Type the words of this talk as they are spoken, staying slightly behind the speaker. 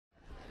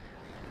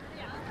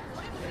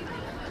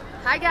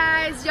Hi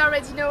guys, you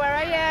already know where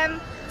I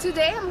am.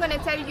 Today I'm gonna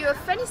tell you a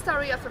funny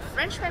story of a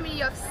French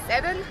family of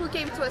 7 who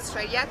came to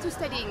Australia to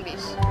study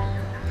English.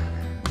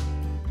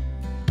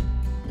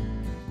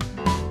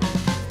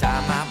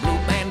 Tie my blue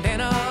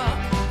bandana,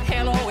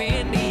 hello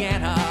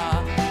Indiana.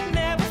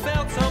 Never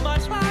felt so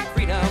much like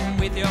freedom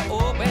with your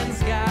open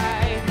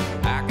sky.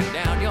 Hiking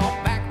down your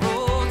back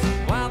roads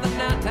while the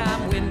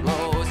nighttime wind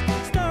blows.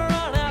 Stir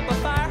on up a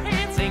fire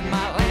and sing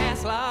my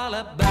last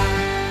lullaby.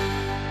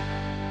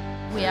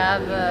 We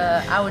have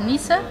our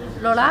niece,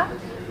 Lola,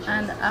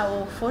 and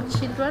our 4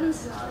 children,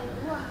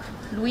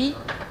 Louis,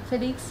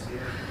 Felix,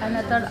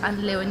 Anatole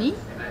and Leonie.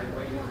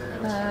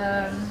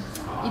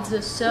 It's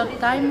the 3rd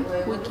time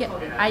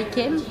I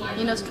came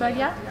in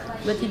Australia,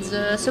 but it's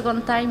the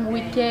 2nd time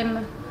we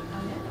came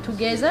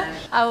together.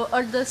 Our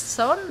oldest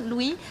son,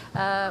 Louis,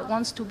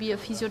 wants to be a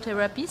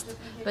physiotherapist,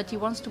 but he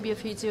wants to be a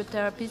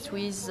physiotherapist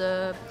with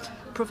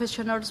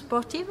professional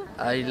sportive.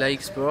 I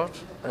like sport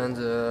and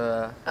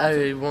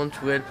I want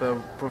to help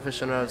a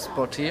professional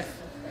sportive,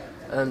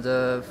 and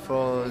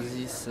for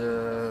this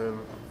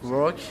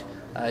work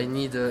I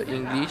need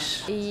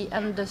English. He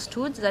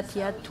understood that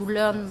he had to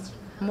learn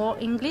more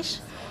English,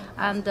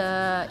 and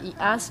he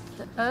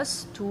asked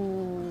us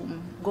to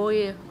go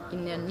in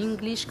an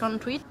English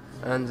country.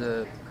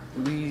 And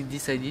we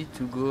decided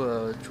to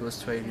go to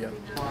Australia.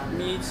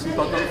 Me, it's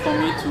important for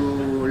me to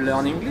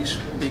learn English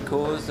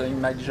because in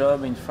my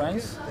job in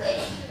France,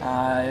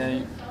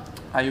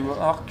 I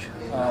work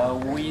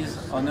with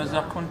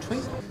another country.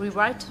 We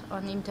write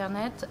on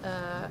internet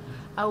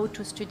how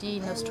to study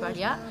in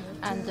Australia,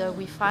 and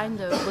we find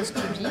Go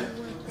Study.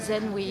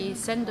 Then we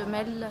send a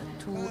mail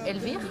to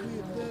Elvire.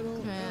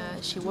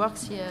 She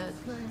works here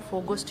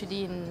for Go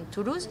Study in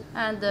Toulouse,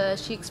 and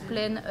she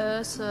explained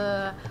us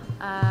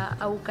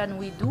how can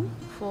we do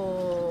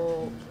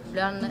for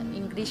learn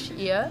English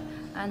here,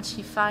 and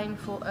she find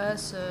for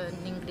us an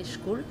English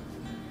school,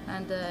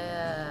 and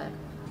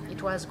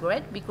it was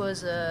great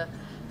because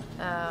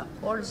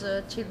all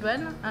the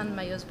children and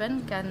my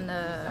husband can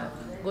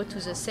go to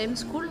the same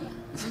school.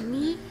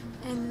 Me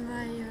and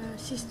my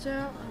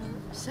sister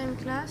same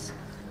class,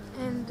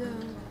 and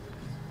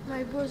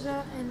my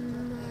brother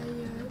and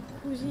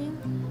my cousin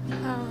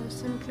are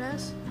same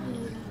class.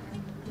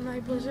 My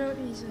brother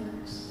is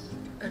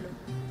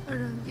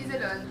alone. He's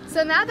alone.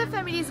 So now the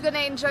family is gonna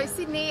enjoy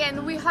Sydney,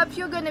 and we hope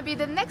you're gonna be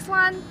the next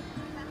one.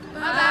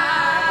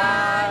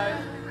 Bye!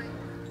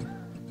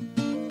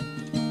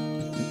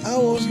 I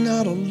was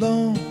not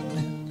alone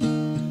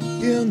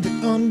in the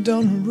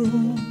undone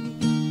room.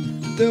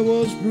 There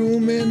was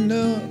room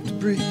enough to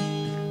breathe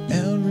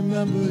and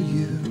remember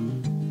you.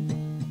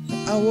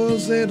 I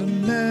was 8 or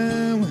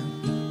 9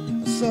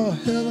 when I saw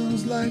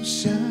heaven's light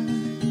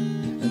shine,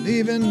 and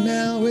even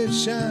now it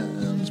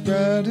shines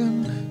bright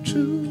and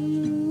true.